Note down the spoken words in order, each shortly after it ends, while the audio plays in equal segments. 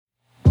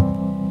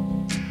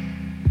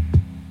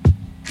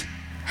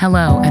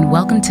Hello, and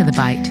welcome to The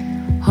Bite,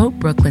 Hope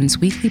Brooklyn's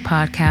weekly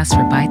podcast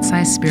for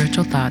bite-sized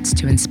spiritual thoughts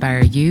to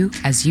inspire you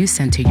as you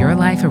center your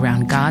life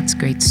around God's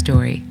great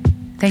story.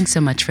 Thanks so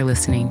much for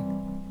listening.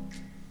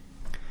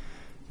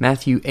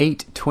 Matthew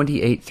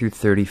 8:28 through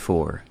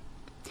 34.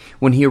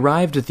 When he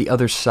arrived at the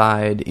other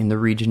side in the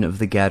region of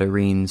the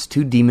Gadarenes,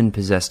 2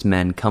 demon-possessed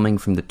men coming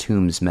from the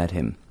tombs met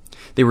him.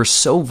 They were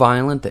so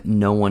violent that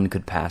no one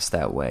could pass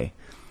that way.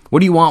 "What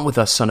do you want with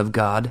us, Son of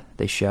God?"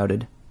 they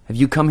shouted. "Have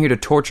you come here to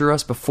torture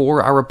us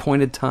before our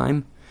appointed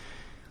time?"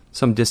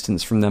 Some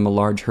distance from them a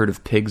large herd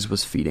of pigs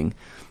was feeding.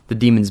 The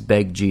demons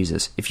begged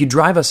Jesus, "If you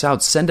drive us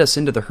out, send us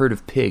into the herd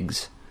of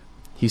pigs."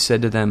 He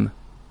said to them,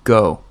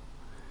 "Go."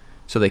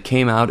 So they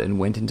came out and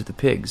went into the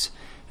pigs,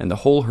 and the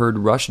whole herd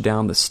rushed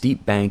down the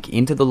steep bank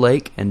into the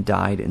lake and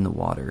died in the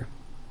water.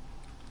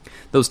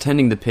 Those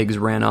tending the pigs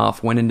ran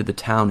off, went into the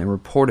town, and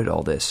reported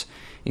all this,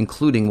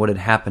 including what had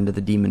happened to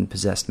the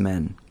demon-possessed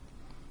men.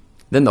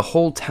 Then the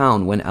whole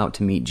town went out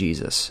to meet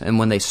Jesus, and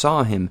when they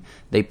saw him,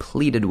 they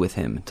pleaded with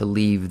him to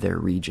leave their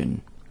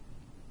region.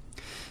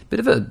 Bit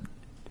of a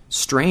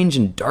strange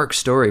and dark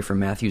story from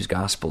Matthew's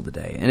Gospel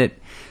today, and it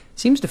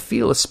seems to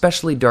feel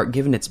especially dark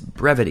given its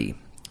brevity,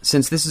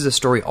 since this is a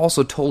story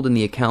also told in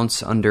the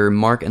accounts under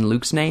Mark and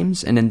Luke's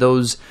names, and in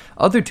those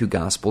other 2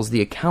 Gospels,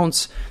 the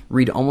accounts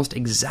read almost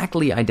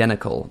exactly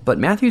identical, but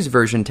Matthew's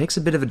version takes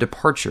a bit of a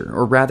departure,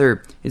 or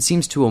rather, it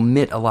seems to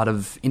omit a lot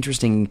of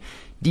interesting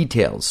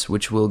details,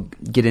 which we'll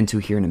get into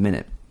here in a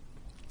minute.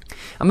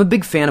 I'm a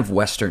big fan of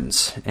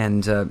Westerns,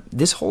 and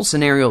this whole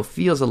scenario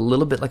feels a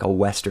little bit like a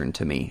Western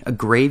to me. A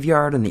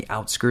graveyard on the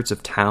outskirts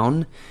of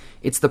town.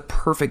 It's the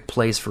perfect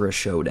place for a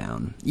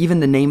showdown. Even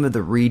the name of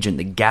the region,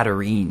 the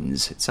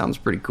Gadarenes, it sounds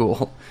pretty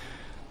cool.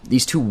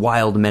 These 2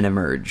 wild men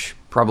emerge,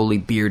 probably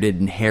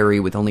bearded and hairy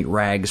with only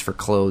rags for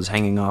clothes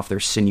hanging off their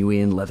sinewy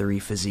and leathery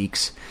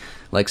physiques,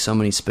 like so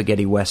many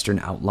spaghetti Western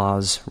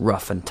outlaws,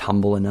 rough and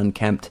tumble and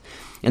unkempt.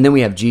 And then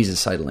we have Jesus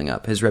sidling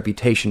up, his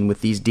reputation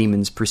with these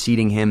demons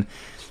preceding him,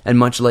 and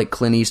much like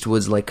Clint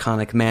Eastwood's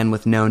laconic Man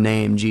with No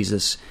Name,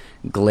 Jesus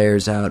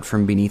glares out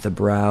from beneath a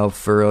brow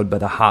furrowed by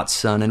the hot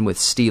sun and with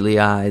steely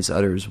eyes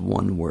utters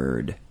one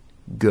word: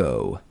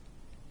 "Go."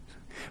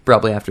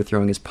 Probably after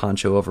throwing his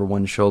poncho over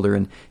one shoulder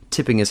and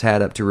tipping his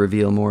hat up to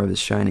reveal more of his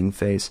shining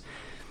face.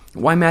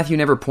 Why Matthew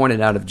never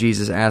pointed out if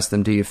Jesus asked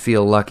them, "Do you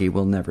feel lucky?"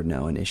 we'll never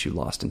know, an issue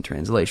lost in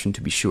translation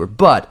to be sure.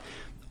 But,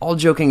 all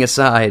joking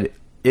aside,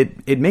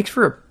 it makes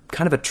for a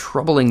kind of a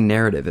troubling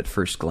narrative at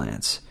first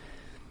glance.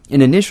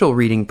 An initial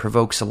reading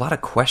provokes a lot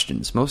of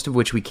questions, most of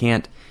which we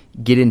can't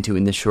get into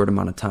in this short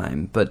amount of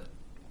time. But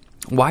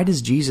why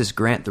does Jesus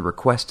grant the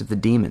request of the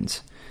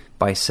demons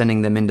by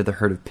sending them into the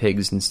herd of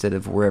pigs instead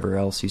of wherever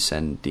else you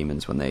send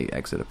demons when they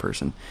exit a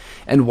person?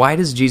 And why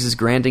does Jesus'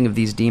 granting of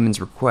these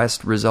demons'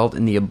 request result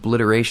in the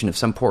obliteration of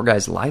some poor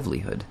guy's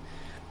livelihood?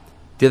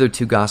 The other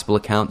 2 gospel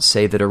accounts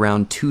say that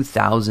around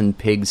 2,000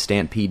 pigs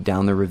stampede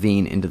down the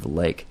ravine into the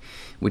lake,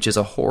 which is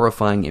a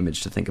horrifying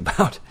image to think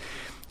about.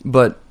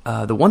 But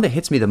the one that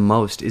hits me the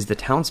most is the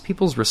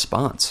townspeople's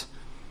response.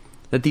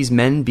 That these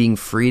men being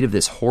freed of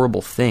this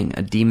horrible thing,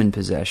 a demon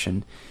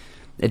possession,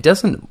 it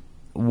doesn't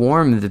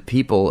warm the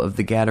people of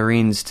the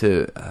Gadarenes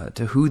to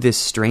who this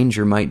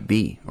stranger might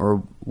be,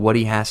 or what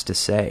he has to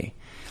say.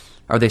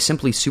 Are they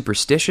simply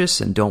superstitious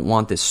and don't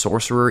want this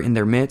sorcerer in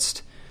their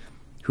midst?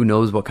 Who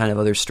knows what kind of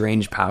other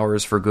strange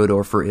powers, for good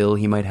or for ill,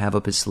 he might have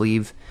up his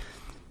sleeve?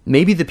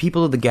 Maybe the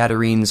people of the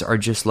Gadarenes are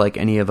just like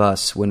any of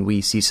us when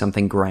we see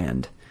something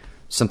grand,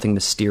 something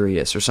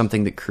mysterious, or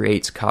something that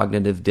creates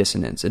cognitive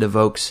dissonance. It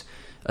evokes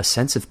a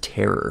sense of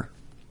terror.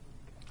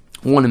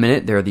 One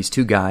minute, there are these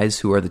 2 guys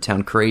who are the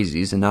town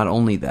crazies, and not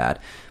only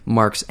that,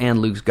 Mark's and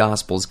Luke's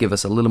Gospels give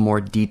us a little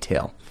more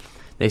detail.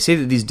 They say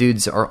that these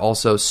dudes are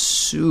also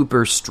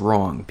super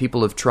strong.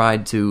 People have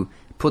tried to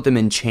put them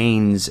in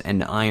chains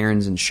and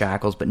irons and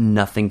shackles, but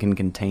nothing can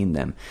contain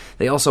them.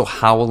 They also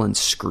howl and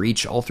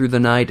screech all through the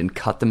night and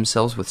cut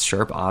themselves with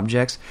sharp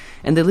objects,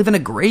 and they live in a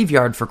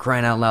graveyard, for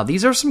crying out loud.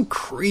 These are some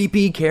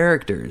creepy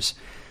characters.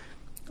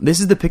 This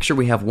is the picture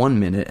we have one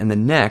minute, and the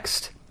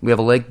next, we have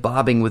a lake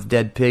bobbing with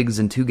dead pigs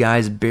and 2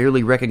 guys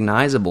barely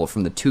recognizable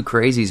from the 2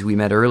 crazies we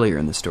met earlier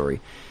in the story.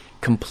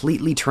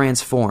 Completely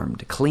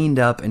transformed, cleaned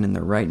up, and in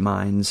their right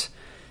minds.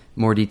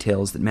 More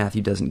details that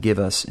Matthew doesn't give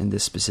us in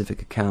this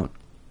specific account.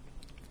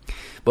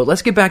 But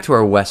let's get back to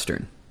our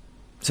Western.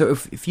 So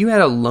if you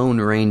had a lone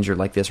ranger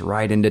like this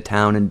ride into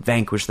town and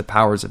vanquish the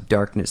powers of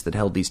darkness that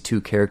held these 2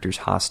 characters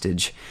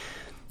hostage,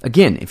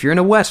 again, if you're in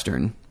a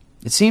Western,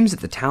 it seems that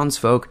the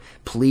townsfolk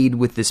plead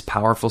with this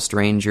powerful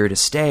stranger to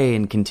stay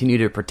and continue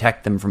to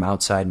protect them from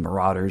outside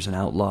marauders and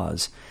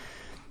outlaws.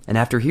 And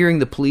after hearing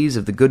the pleas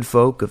of the good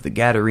folk of the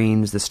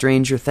Gadarenes, the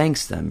stranger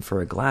thanks them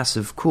for a glass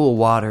of cool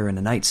water and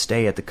a night's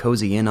stay at the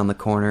cozy inn on the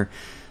corner,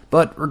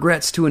 but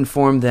regrets to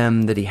inform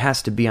them that he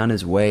has to be on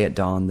his way at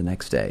dawn the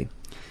next day.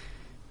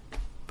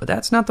 But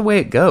that's not the way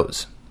it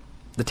goes.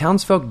 The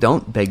townsfolk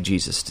don't beg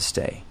Jesus to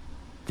stay.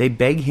 They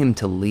beg him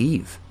to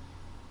leave.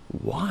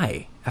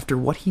 Why? After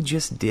what he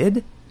just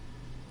did?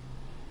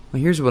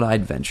 Well, here's what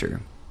I'd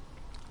venture.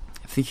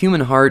 If the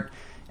human heart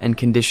and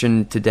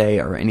condition today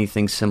are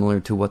anything similar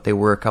to what they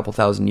were a couple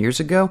thousand years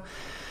ago,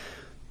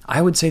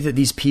 I would say that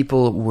these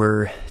people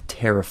were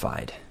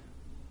terrified.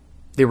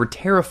 They were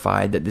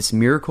terrified that this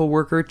miracle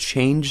worker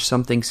changed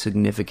something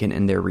significant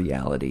in their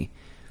reality.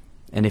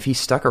 And if he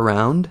stuck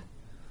around,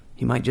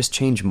 he might just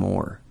change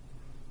more.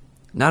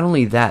 Not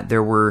only that,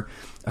 there were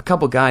a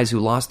couple guys who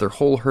lost their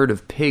whole herd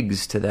of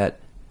pigs to that,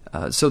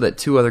 so that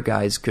two other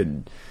guys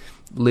could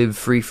live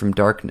free from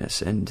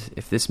darkness. And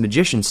if this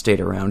magician stayed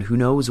around, who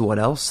knows what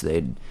else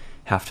they'd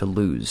have to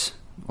lose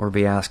or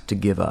be asked to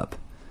give up.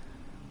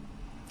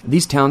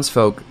 These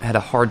townsfolk had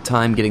a hard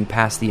time getting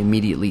past the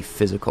immediately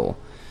physical,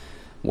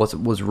 what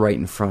was right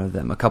in front of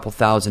them. A couple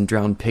thousand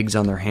drowned pigs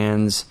on their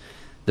hands,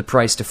 the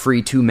price to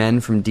free two men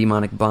from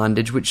demonic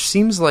bondage, which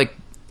seems like,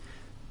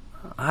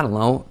 I don't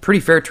know, pretty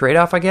fair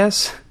trade-off, I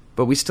guess,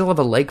 but we still have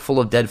a lake full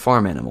of dead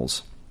farm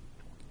animals.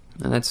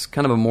 And that's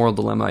kind of a moral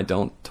dilemma I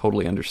don't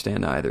totally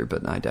understand either,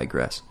 but I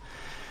digress.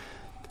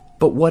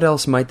 But what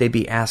else might they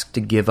be asked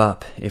to give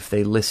up if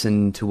they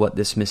listen to what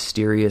this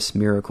mysterious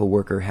miracle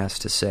worker has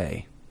to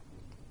say?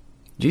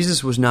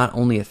 Jesus was not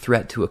only a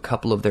threat to a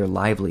couple of their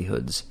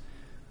livelihoods,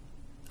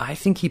 I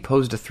think he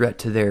posed a threat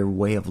to their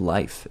way of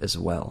life as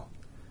well.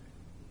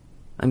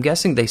 I'm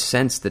guessing they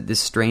sensed that this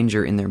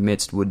stranger in their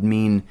midst would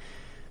mean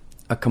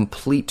a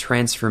complete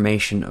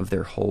transformation of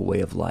their whole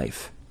way of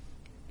life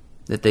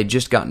that they'd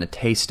just gotten a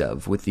taste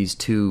of with these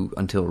two,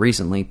 until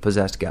recently,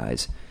 possessed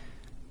guys.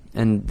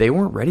 And they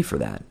weren't ready for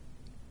that.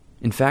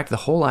 In fact, the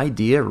whole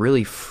idea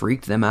really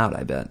freaked them out,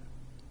 I bet.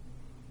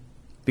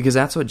 Because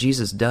that's what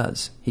Jesus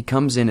does. He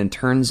comes in and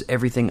turns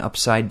everything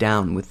upside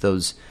down with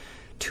those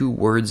two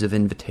words of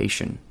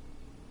invitation.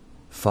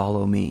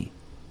 Follow me.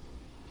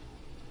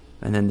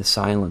 And then the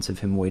silence of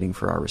him waiting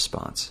for our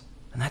response.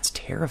 And that's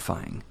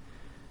terrifying.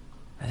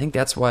 I think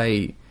that's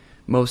why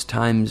most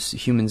times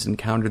humans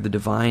encounter the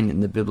divine in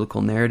the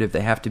biblical narrative.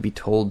 They have to be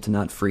told to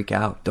not freak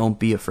out. Don't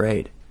be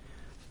afraid.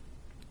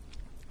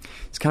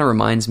 This kind of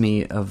reminds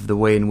me of the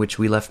way in which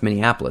we left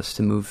Minneapolis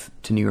to move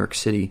to New York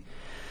City.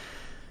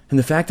 And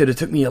the fact that it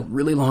took me a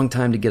really long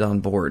time to get on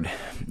board.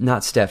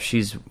 Not Steph,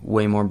 she's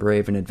way more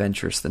brave and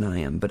adventurous than I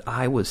am, but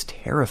I was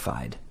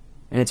terrified.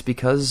 And it's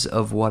because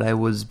of what I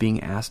was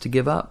being asked to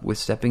give up with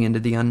stepping into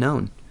the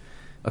unknown.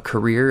 A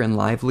career and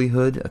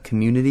livelihood, a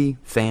community,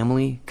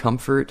 family,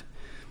 comfort,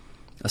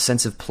 a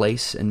sense of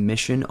place and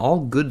mission,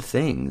 all good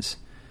things.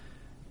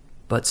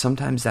 But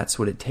sometimes that's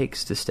what it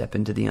takes to step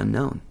into the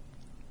unknown.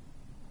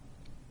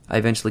 I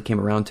eventually came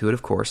around to it,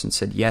 of course, and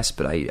said yes,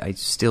 but I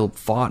still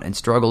fought and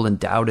struggled and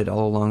doubted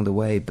all along the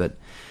way. But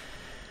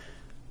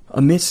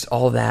amidst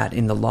all that,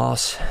 in the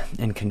loss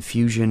and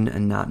confusion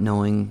and not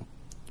knowing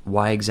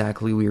why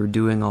exactly we were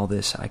doing all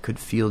this, I could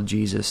feel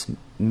Jesus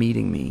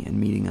meeting me and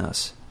meeting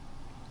us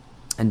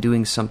and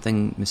doing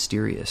something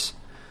mysterious,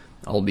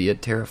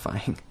 albeit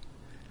terrifying.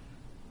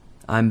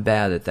 I'm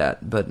bad at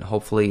that, but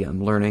hopefully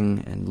I'm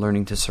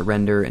learning to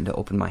surrender and to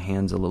open my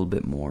hands a little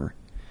bit more.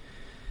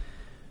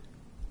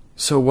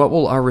 So what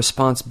will our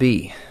response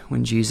be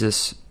when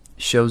Jesus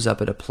shows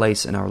up at a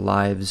place in our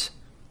lives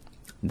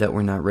that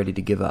we're not ready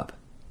to give up?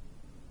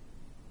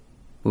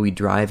 Will we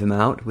drive him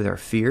out with our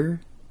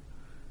fear?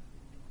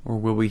 Or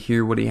will we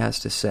hear what he has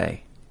to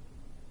say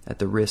at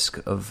the risk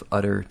of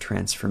utter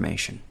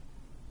transformation?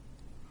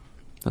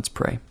 Let's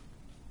pray.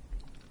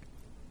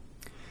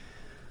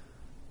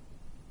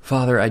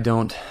 Father, I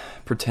don't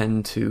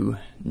pretend to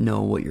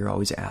know what you're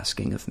always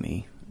asking of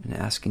me and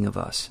asking of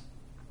us.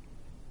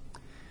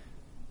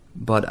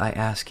 But I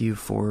ask you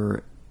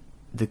for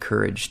the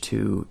courage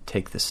to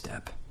take the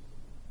step,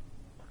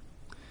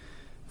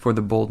 for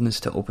the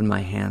boldness to open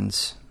my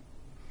hands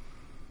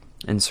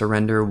and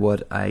surrender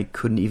what I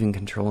couldn't even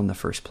control in the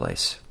first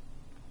place,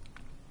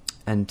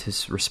 and to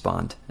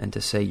respond and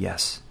to say,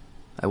 yes,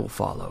 I will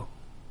follow.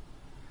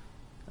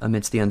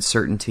 Amidst the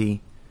uncertainty,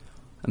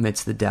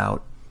 amidst the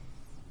doubt,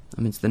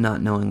 amidst the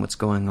not knowing what's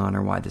going on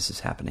or why this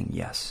is happening,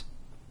 yes,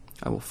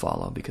 I will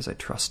follow because I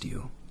trust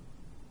you.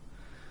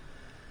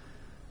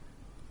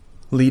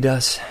 Lead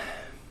us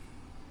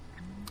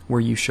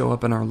where you show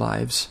up in our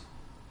lives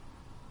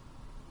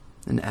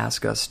and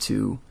ask us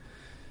to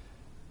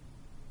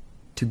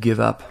give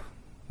up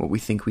what we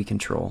think we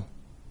control.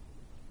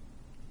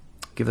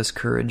 Give us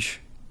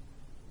courage.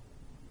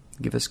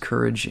 Give us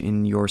courage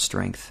in your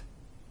strength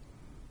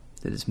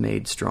that is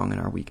made strong in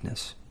our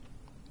weakness.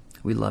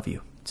 We love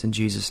you. It's in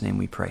Jesus' name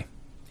we pray.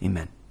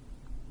 Amen.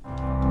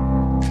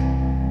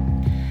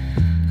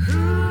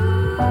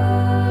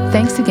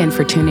 Thanks again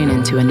for tuning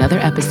in to another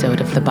episode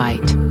of The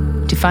Bite.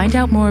 To find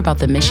out more about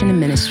the mission and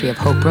ministry of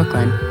Hope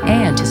Brooklyn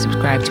and to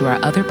subscribe to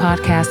our other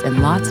podcasts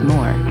and lots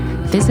more,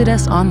 visit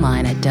us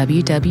online at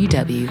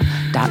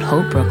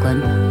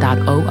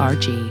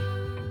www.hopebrooklyn.org.